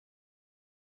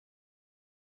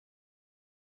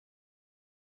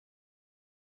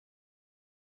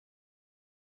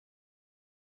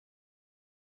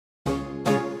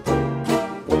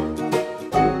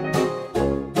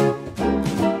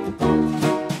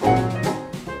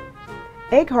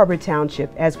Egg Harbor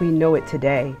Township, as we know it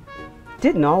today,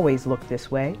 didn't always look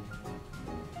this way.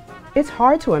 It's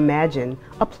hard to imagine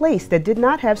a place that did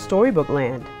not have storybook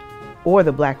land or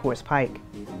the Black Horse Pike.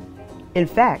 In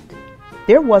fact,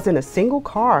 there wasn't a single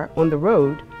car on the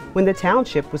road when the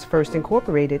township was first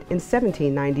incorporated in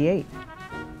 1798.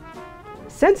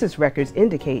 Census records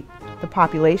indicate the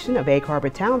population of Egg Harbor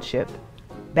Township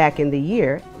back in the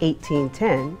year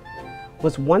 1810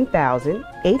 was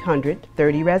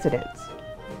 1,830 residents,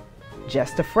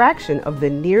 just a fraction of the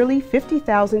nearly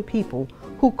 50,000 people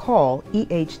who call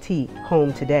EHT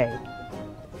home today.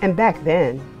 And back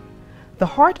then, the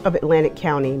heart of Atlantic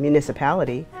County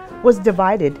municipality was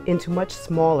divided into much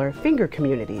smaller finger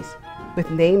communities with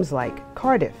names like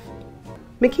Cardiff,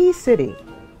 McKee City,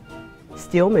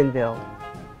 Stillmanville,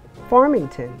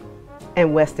 Farmington,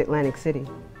 and West Atlantic City.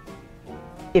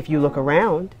 If you look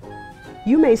around,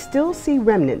 you may still see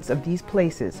remnants of these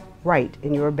places right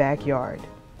in your backyard.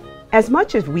 As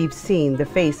much as we've seen the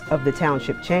face of the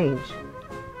township change,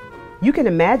 you can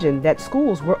imagine that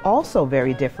schools were also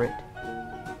very different.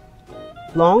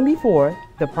 Long before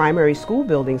the primary school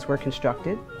buildings were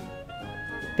constructed,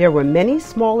 there were many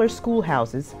smaller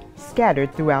schoolhouses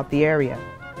scattered throughout the area.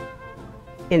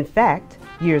 In fact,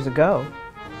 years ago,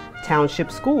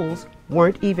 township schools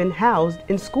weren't even housed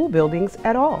in school buildings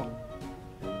at all.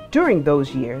 During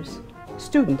those years,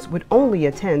 students would only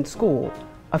attend school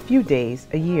a few days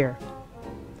a year.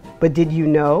 But did you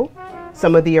know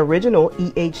some of the original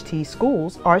EHT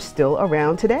schools are still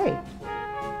around today?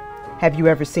 Have you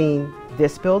ever seen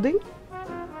this building?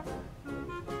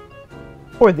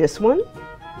 Or this one?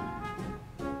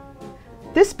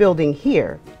 This building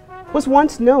here was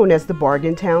once known as the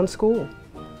Bargain Town School.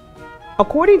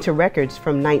 According to records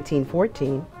from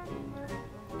 1914,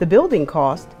 the building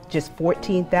cost just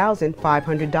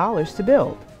 $14,500 to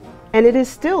build, and it is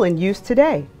still in use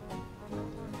today.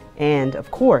 And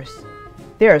of course,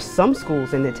 there are some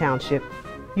schools in the township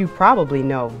you probably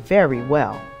know very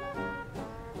well.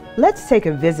 Let's take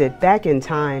a visit back in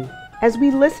time as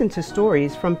we listen to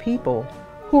stories from people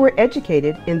who were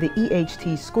educated in the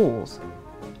EHT schools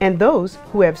and those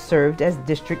who have served as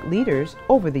district leaders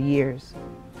over the years.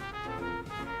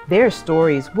 Their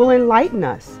stories will enlighten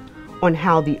us on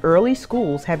how the early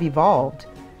schools have evolved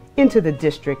into the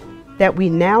district that we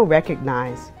now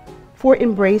recognize for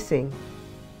embracing,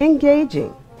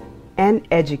 engaging, and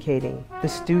educating the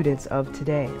students of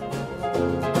today.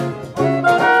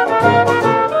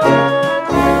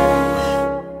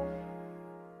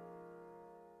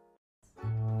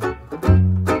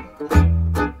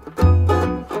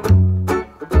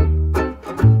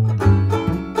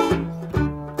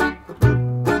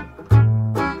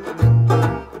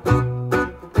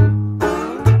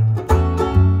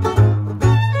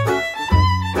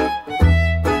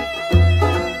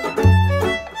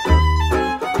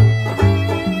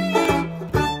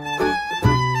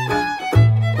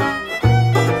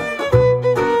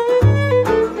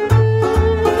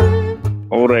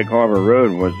 Egg Harbor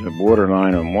Road was the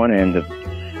borderline on one end of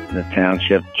the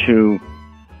township to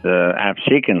the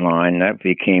Absecon line. That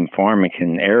became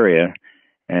Farmington area,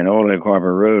 and Old Egg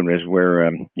Harbor Road is where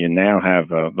you now have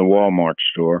the Walmart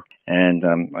store. And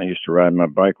I used to ride my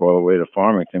bike all the way to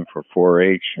Farmington for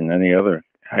 4-H and any other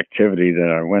activity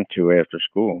that I went to after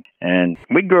school. And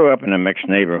we grew up in a mixed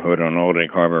neighborhood on Old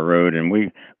Egg Harbor Road, and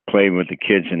we played with the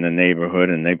kids in the neighborhood,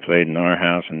 and they played in our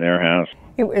house and their house.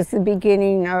 It was the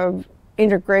beginning of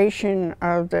integration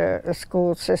of the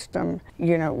school system.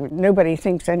 You know, nobody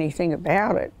thinks anything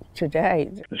about it today.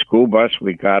 The school bus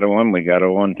we got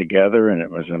on together, and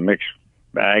it was a mixed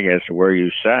bag as to where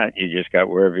you sat. You just got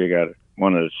wherever you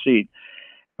wanted a seat.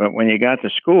 But when you got to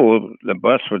school, the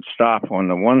bus would stop on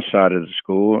the one side of the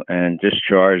school and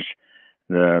discharge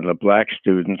the black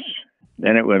students.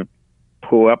 Then it would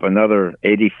pull up another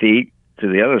 80 feet to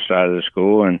the other side of the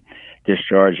school and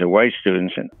discharge the white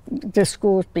students. The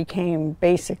schools became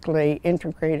basically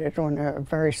integrated on a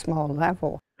very small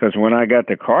level. Because when I got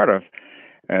to Cardiff,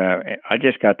 I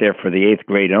just got there for the 8th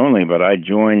grade only, but I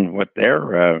joined what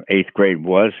their 8th grade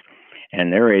was,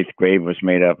 and their 8th grade was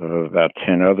made up of about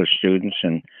 10 other students,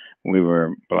 and we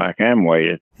were black and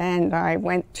white. And I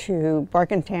went to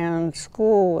Bargain Town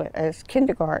School as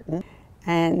kindergarten,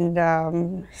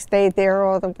 and stayed there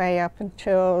all the way up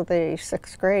until the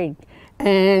 6th grade.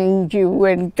 And you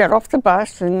would get off the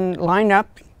bus and line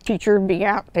up. Teacher would be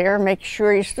out there, make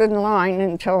sure you stood in line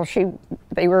until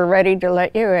they were ready to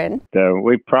let you in.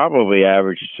 We probably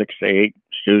averaged 6 to 8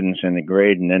 students in the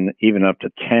grade, and then even up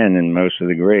to 10 in most of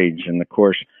the grades. And of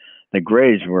course, the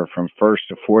grades were from 1st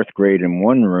to 4th grade in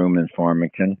one room in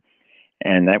Farmington,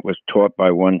 and that was taught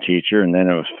by one teacher, and then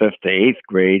it was 5th to 8th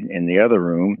grade in the other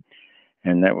room,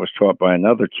 and that was taught by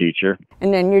another teacher.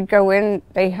 And then you'd go in,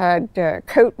 they had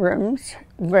coat rooms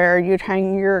where you'd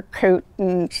hang your coat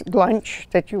and lunch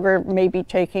that you were maybe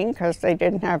taking, because they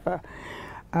didn't have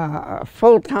a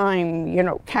full-time,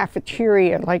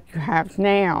 cafeteria like you have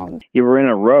now. You were in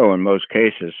a row in most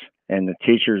cases, and the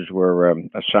teachers were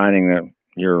assigning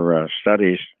your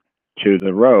studies to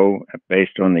the row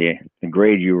based on the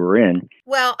grade you were in.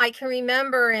 Well, I can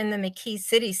remember in the McKee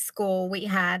City School, we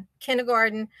had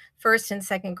kindergarten, 1st and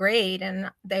 2nd grade, and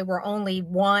they were only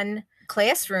one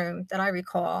classroom that I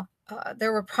recall.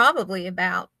 There were probably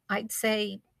about, I'd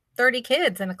say, 30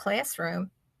 kids in a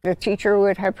classroom. The teacher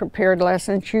would have prepared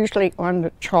lessons, usually on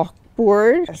the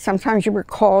chalkboard. Sometimes you were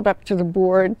called up to the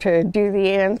board to do the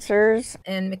answers.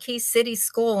 In McKee City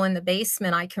School, in the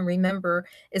basement, I can remember,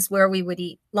 is where we would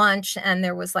eat lunch, and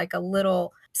there was like a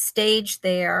little stage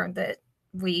there that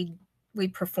we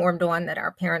performed on, that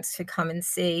our parents could come and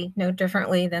see, no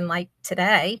differently than like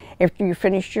today. After you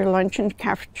finished your lunch in the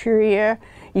cafeteria,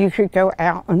 you could go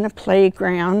out on the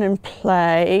playground and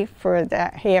play for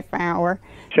that half hour.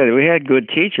 So we had good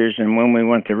teachers, and when we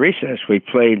went to recess, we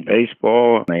played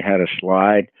baseball. They had a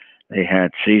slide. They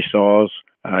had seesaws.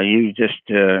 You just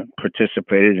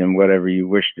participated in whatever you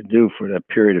wished to do for that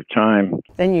period of time.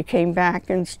 Then you came back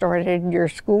and started your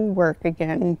schoolwork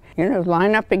again.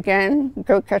 Line up again,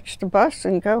 go catch the bus,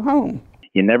 and go home.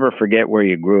 You never forget where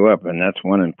you grew up, and that's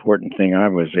one important thing I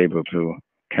was able to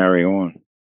carry on.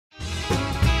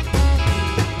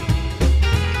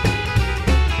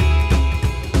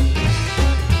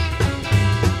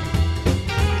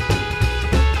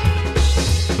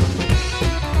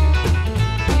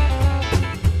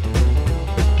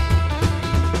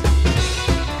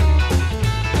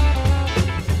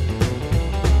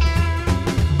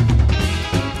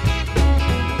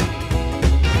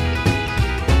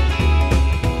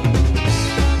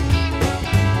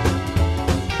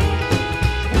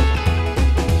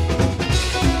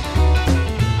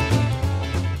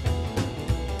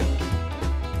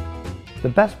 The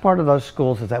best part of those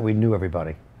schools is that we knew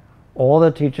everybody. All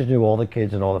the teachers knew all the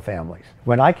kids and all the families.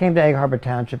 When I came to Egg Harbor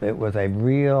Township, it was a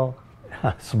real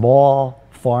small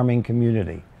farming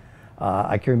community.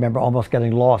 I can remember almost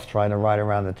getting lost trying to ride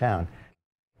around the town.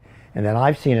 And then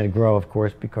I've seen it grow, of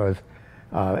course, because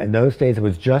in those days it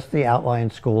was just the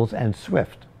outlying schools and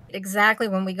Swift. Exactly.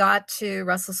 When we got to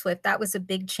Russell Swift, that was a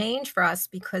big change for us,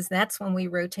 because that's when we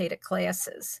rotated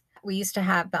classes. We used to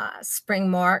have Spring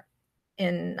Mart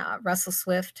in Russell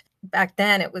Swift. Back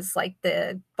then, it was like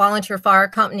the volunteer fire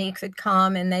company could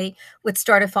come and they would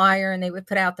start a fire and they would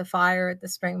put out the fire at the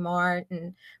Spring Mart,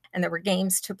 and there were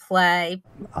games to play.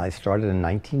 I started in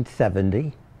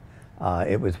 1970.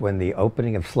 It was when the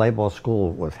opening of Slayball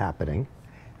School was happening,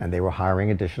 and they were hiring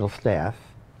additional staff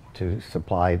to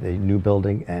supply the new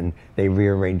building, and they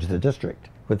rearranged the district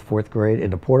with 4th grade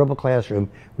in a portable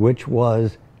classroom, which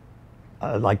was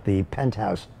like the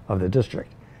penthouse of the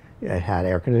district. It had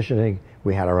air conditioning,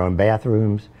 we had our own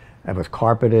bathrooms, it was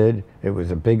carpeted, it was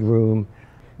a big room.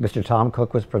 Mr. Tom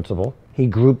Cook was principal. He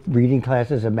grouped reading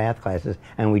classes and math classes,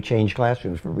 and we changed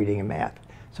classrooms for reading and math,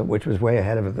 so which was way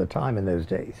ahead of the time in those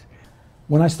days.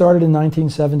 When I started in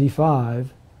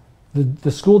 1975,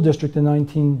 the school district in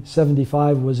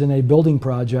 1975 was in a building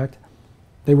project.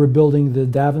 They were building the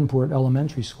Davenport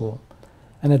Elementary School.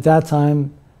 And at that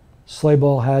time,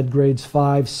 Slayball had grades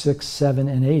 5, 6, 7,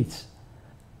 and 8.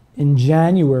 In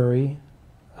January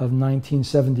of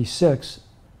 1976,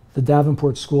 the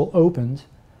Davenport School opened.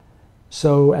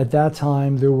 So at that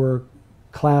time, there were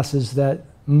classes that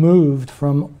moved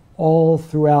from all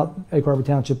throughout Egg Harbor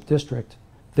Township District.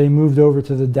 They moved over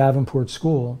to the Davenport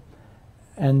School.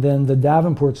 And then the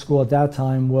Davenport School at that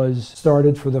time was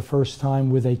started for the first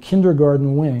time with a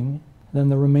kindergarten wing. Then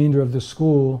the remainder of the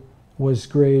school was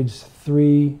grades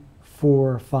 3,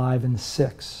 4, 5, and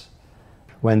 6.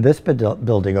 When this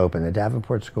building opened, the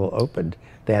Davenport School opened,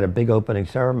 they had a big opening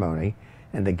ceremony,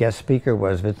 and the guest speaker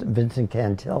was Vincent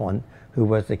Cantillon, who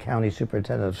was the county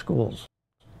superintendent of schools.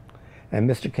 And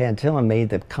Mr. Cantillon made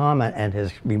the comment and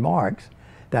his remarks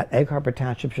that Egg Harbor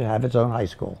Township should have its own high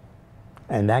school.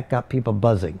 And that got people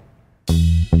buzzing.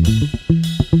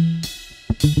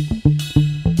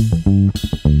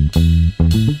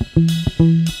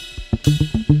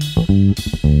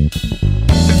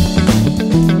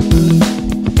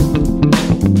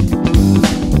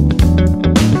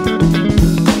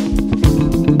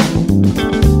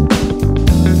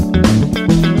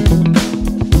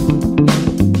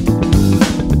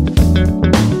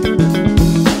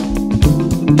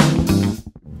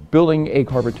 Building Egg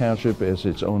Harbor Township as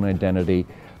its own identity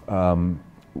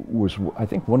was, I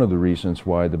think, one of the reasons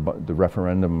why the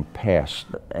referendum passed.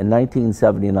 In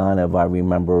 1979, if I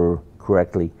remember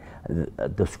correctly,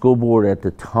 the school board at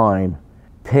the time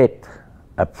picked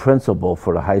a principal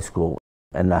for the high school,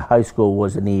 and the high school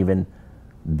wasn't even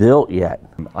built yet.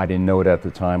 I didn't know it at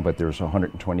the time, but there's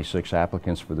 126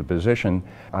 applicants for the position.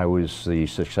 I was the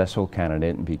successful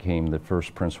candidate and became the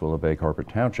first principal of Egg Harbor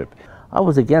Township. I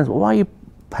was against, why are you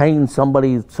paying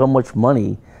somebody so much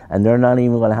money and they're not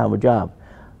even going to have a job?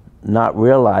 Not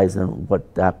realizing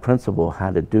what that principal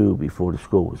had to do before the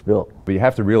school was built. But you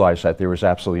have to realize that there was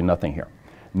absolutely nothing here.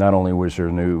 Not only was there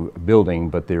a new building,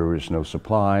 but there was no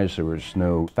supplies, there was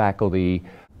no faculty.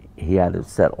 He had to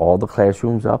set all the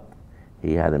classrooms up.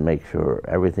 He had to make sure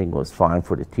everything was fine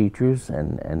for the teachers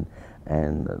and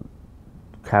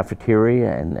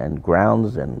cafeteria and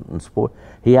grounds and sport.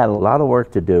 He had a lot of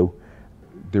work to do.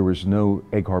 There was no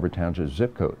Egg Harbor Township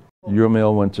zip code. Your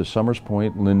mail went to Summers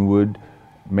Point, Linwood,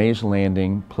 Mays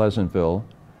Landing, Pleasantville,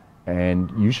 and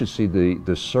you should see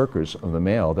the circus of the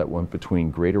mail that went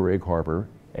between Greater Egg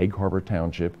Harbor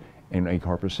Township, and Egg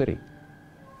Harbor City.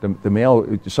 The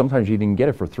mail, sometimes you didn't get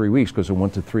it for 3 weeks because it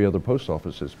went to 3 other post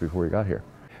offices before you got here.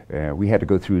 We had to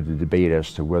go through the debate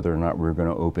as to whether or not we were going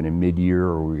to open in mid-year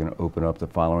or we were going to open up the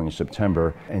following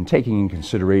September. And taking in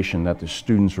consideration that the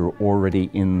students were already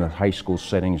in the high school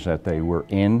settings that they were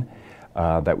in,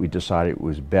 that we decided it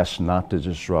was best not to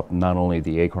disrupt not only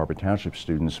the Egg Harbor Township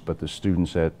students, but the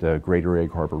students at Greater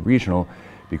Egg Harbor Regional,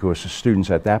 because the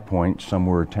students at that point, some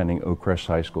were attending Oak Crest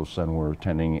High School, some were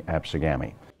attending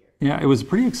Absegami. Yeah, it was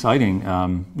pretty exciting.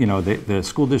 You know, the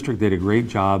school district did a great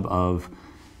job of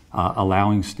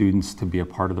allowing students to be a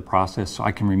part of the process. So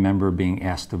I can remember being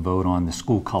asked to vote on the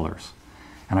school colors.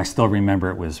 And I still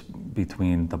remember it was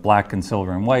between the black and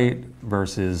silver and white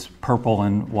versus purple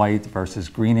and white versus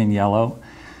green and yellow,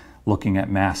 looking at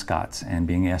mascots and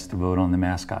being asked to vote on the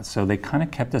mascots. So they kind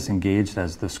of kept us engaged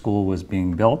as the school was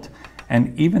being built.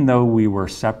 And even though we were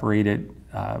separated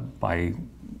by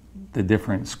the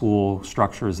different school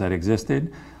structures that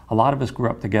existed, a lot of us grew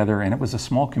up together, and it was a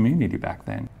small community back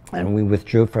then. And we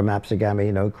withdrew from Absegami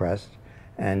and Oak Crest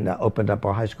and opened up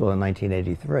our high school in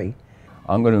 1983.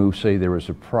 I'm going to say there was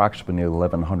approximately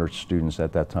 1,100 students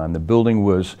at that time. The building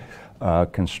was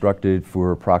constructed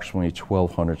for approximately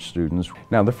 1,200 students.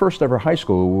 Now, the first ever high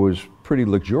school was pretty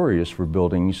luxurious for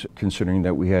buildings, considering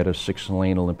that we had a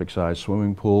 6-lane Olympic-sized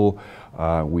swimming pool.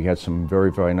 We had some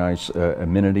very, very nice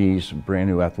amenities, brand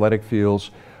new athletic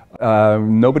fields.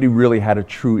 Nobody really had a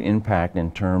true impact in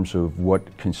terms of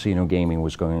what casino gaming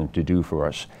was going to do for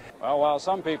us. Well, while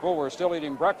some people were still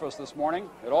eating breakfast this morning,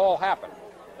 it all happened.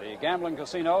 The gambling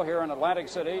casino here in Atlantic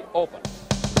City opened.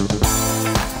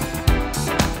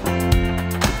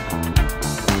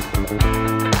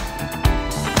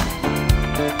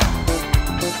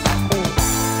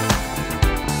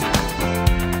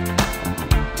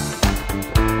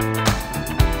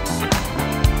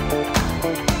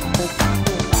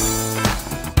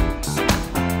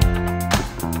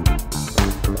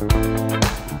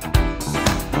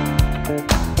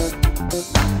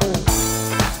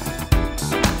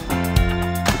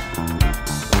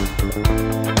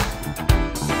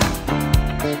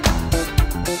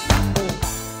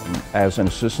 As an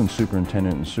assistant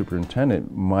superintendent and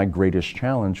superintendent, my greatest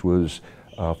challenge was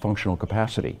functional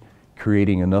capacity,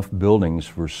 creating enough buildings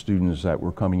for students that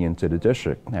were coming into the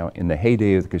district. Now, in the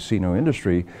heyday of the casino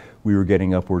industry, we were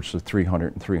getting upwards of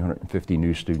 300 and 350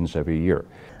 new students every year.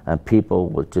 And people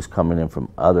were just coming in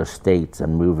from other states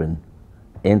and moving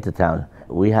into town.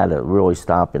 We had to really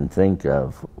stop and think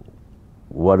of,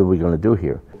 what are we going to do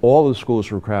here? All the schools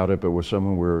were crowded, but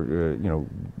some were, you know,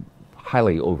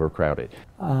 highly overcrowded.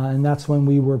 And that's when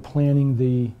we were planning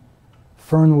the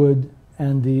Fernwood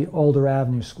and the Alder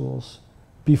Avenue schools.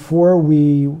 Before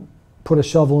we put a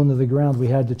shovel into the ground, we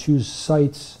had to choose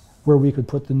sites where we could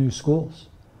put the new schools.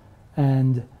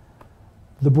 And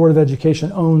the Board of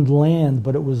Education owned land,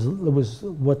 but it was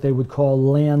what they would call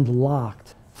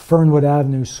landlocked. Fernwood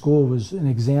Avenue School was an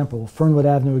example. Fernwood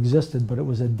Avenue existed, but it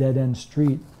was a dead-end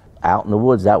street. Out in the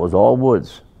woods, that was all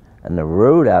woods. And the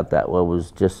road out that way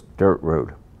was just dirt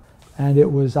road. And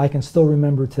it was, I can still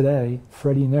remember today,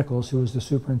 Freddie Nichols, who was the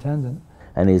superintendent.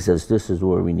 And he says, this is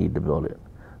where we need to build it.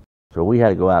 So we had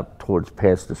to go out towards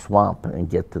past the swamp and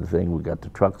get to the thing. We got the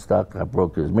truck stuck, I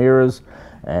broke his mirrors,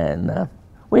 and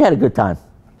we had a good time.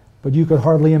 But you could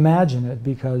hardly imagine it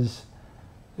because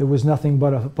it was nothing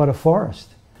but a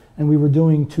forest. And we were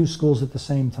doing 2 schools at the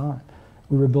same time.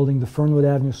 We were building the Fernwood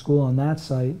Avenue School on that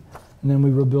site, and then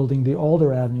we were building the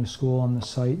Alder Avenue School on the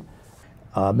site.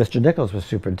 Mr. Nichols was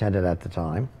superintendent at the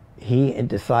time. He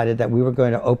decided that we were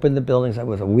going to open the buildings. That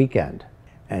was a weekend.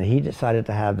 And he decided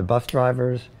to have the bus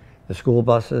drivers, the school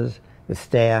buses, the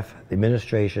staff, the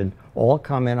administration, all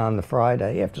come in on the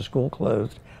Friday after school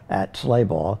closed at sleigh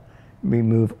ball,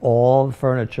 remove all the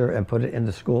furniture and put it in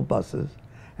the school buses,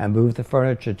 and move the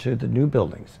furniture to the new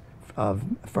buildings of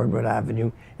Fernwood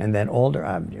Avenue and then Alder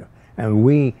Avenue. And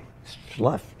we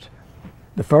left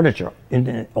the furniture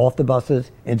off the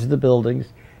buses into the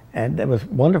buildings, and it was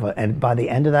wonderful. And by the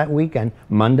end of that weekend,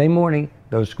 Monday morning,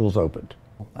 those schools opened.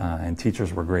 And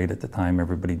teachers were great at the time.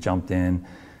 Everybody jumped in.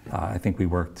 I think we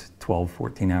worked 12,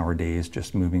 14-hour days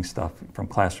just moving stuff from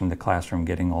classroom to classroom,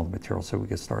 getting all the materials so we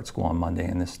could start school on Monday,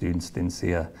 and the students didn't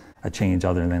see a change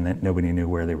other than that nobody knew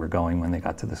where they were going when they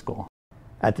got to the school.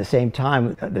 At the same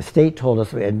time, the state told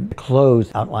us we had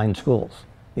closed outlying schools.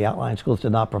 The outlying schools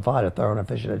did not provide a thorough and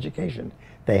efficient education.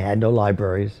 They had no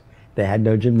libraries, they had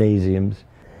no gymnasiums.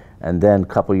 And then a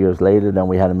couple years later, then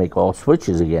we had to make all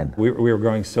switches again. We were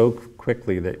growing so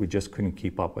quickly that we just couldn't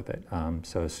keep up with it.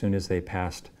 So as soon as they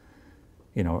passed,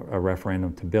 a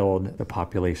referendum to build, the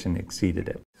population exceeded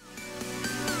it.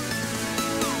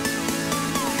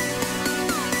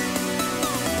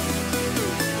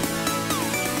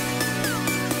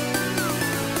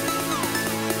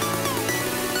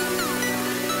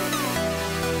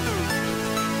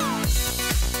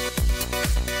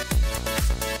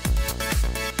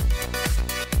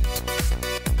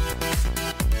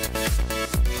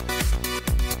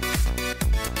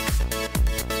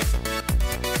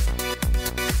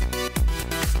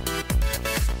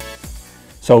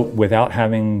 So without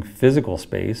having physical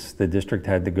space, the district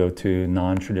had to go to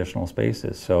non-traditional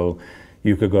spaces. So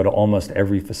you could go to almost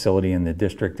every facility in the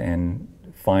district and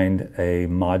find a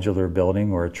modular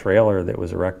building or a trailer that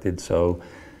was erected so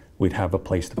we'd have a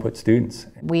place to put students.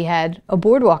 We had a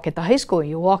boardwalk at the high school.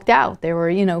 You walked out. There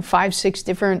were, 5, 6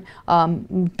 different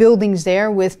buildings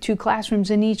there with 2 classrooms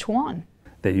in each one.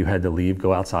 That you had to leave,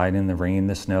 go outside in the rain,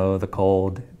 the snow, the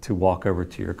cold, to walk over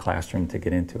to your classroom to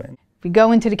get into it. If we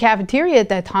go into the cafeteria at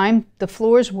that time, the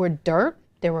floors were dirt.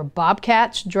 There were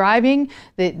bobcats driving.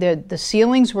 The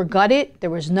ceilings were gutted. There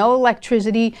was no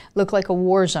electricity. Looked like a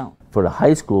war zone. For the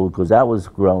high school, because that was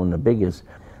growing the biggest,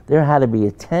 there had to be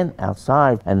a tent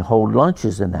outside and hold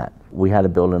lunches in that. We had to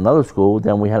build another school,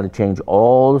 then we had to change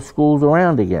all the schools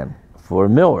around again for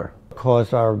Miller.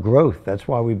 Caused our growth. That's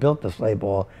why we built the sleigh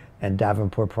ball and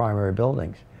Davenport primary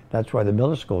buildings. That's why the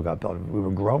Miller School got built. We were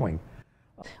growing.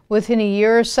 Within a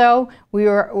year or so, we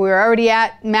were already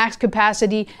at max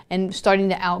capacity and starting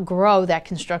to outgrow that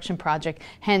construction project,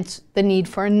 hence the need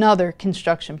for another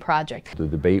construction project. The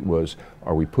debate was,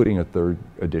 are we putting a 3rd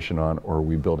addition on, or are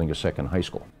we building a 2nd high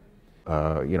school?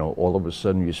 All of a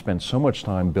sudden you spend so much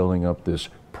time building up this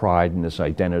pride and this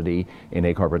identity in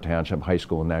Egg Harbor Township High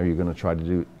School, and now you're going to try to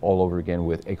do it all over again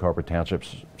with Egg Harbor Township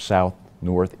South,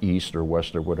 North, East, or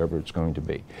West, or whatever it's going to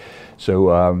be.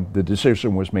 So the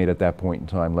decision was made at that point in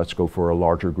time, let's go for a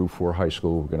larger Group 4 high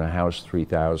school. We're going to house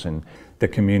 3,000. The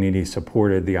community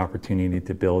supported the opportunity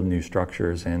to build new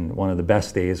structures, and one of the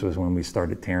best days was when we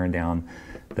started tearing down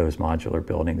those modular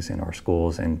buildings in our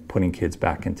schools and putting kids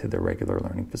back into their regular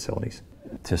learning facilities.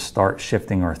 To start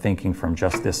shifting our thinking from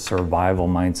just this survival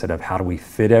mindset of how do we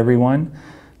fit everyone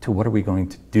to what are we going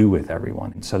to do with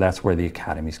everyone. And so that's where the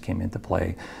academies came into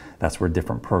play. That's where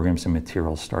different programs and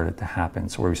materials started to happen.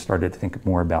 So where we started to think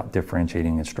more about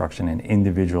differentiating instruction and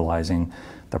individualizing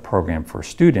the program for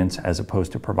students as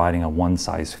opposed to providing a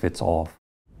one-size-fits-all.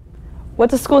 What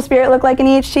does school spirit look like in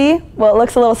EHT? Well, it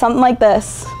looks a little something like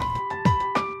this.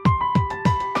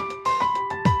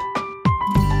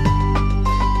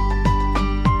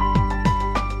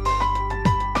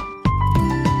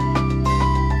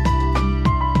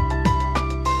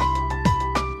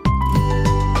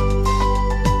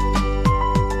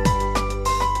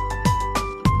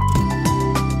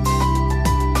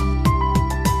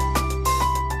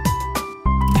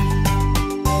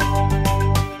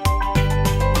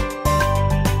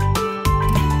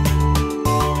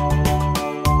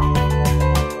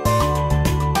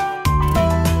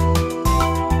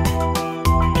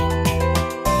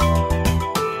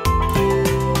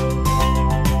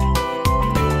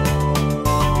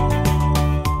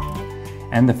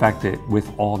 And the fact that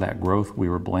with all that growth, we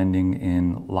were blending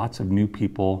in lots of new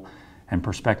people and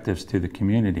perspectives to the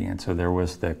community. And so there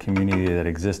was the community that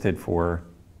existed for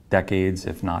decades,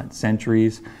 if not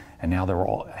centuries, and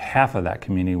now half of that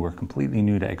community were completely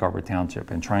new to Egg Harbor Township,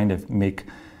 and trying to make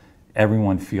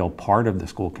everyone feel part of the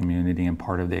school community and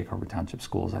part of the Egg Harbor Township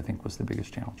schools, I think, was the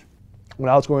biggest challenge.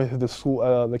 When I was going through the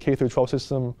school, the K-12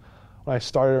 system, when I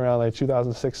started around like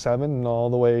 2006-07 and all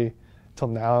the way till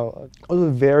now, it was a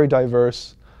very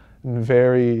diverse and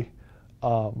very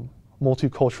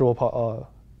multicultural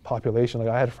population. Like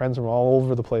I had friends from all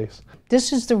over the place.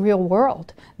 This is the real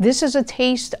world. This is a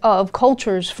taste of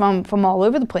cultures from all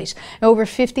over the place. Over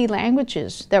 50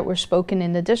 languages that were spoken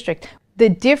in the district. The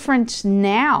difference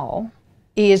now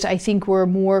is I think we're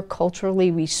more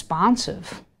culturally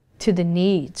responsive to the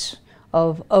needs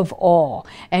of all,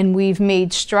 and we've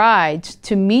made strides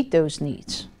to meet those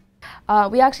needs.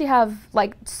 We actually have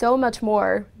like so much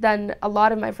more than a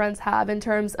lot of my friends have in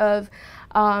terms of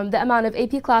the amount of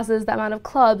AP classes, the amount of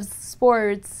clubs,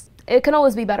 sports. It can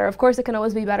always be better. Of course it can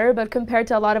always be better, but compared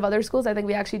to a lot of other schools, I think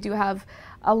we actually do have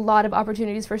a lot of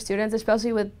opportunities for students,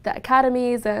 especially with the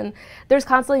academies, and there's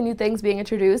constantly new things being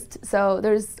introduced, so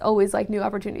there's always like new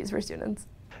opportunities for students.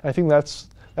 I think that's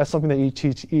something that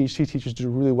EHT teachers do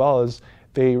really well, is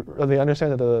they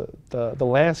understand that the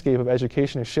landscape of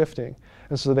education is shifting,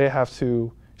 and so they have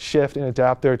to shift and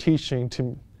adapt their teaching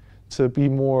to be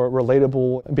more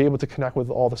relatable and be able to connect with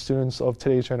all the students of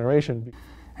today's generation.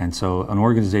 And so an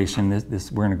organization,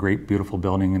 we're in a great, beautiful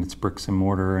building, and it's bricks and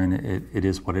mortar, and it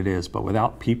is what it is. But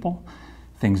without people,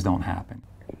 things don't happen.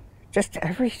 Just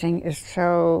everything is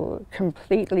so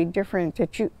completely different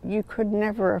that you could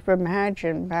never have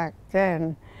imagined back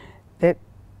then that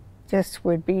this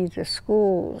would be the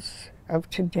schools of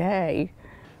today.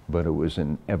 But it was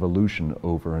an evolution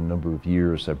over a number of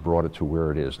years that brought it to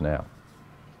where it is now.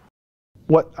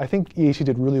 What I think EHT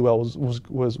did really well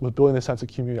was building a sense of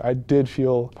community. I did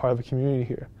feel part of a community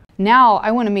here. Now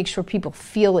I want to make sure people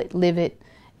feel it, live it,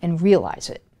 and realize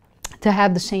it. To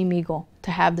have the same eagle,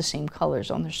 to have the same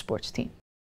colors on their sports team.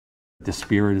 The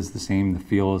spirit is the same, the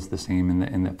feel is the same,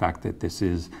 and the fact that this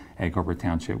is Egg Harbor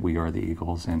Township, we are the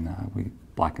Eagles, and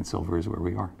black and silver is where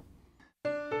we are.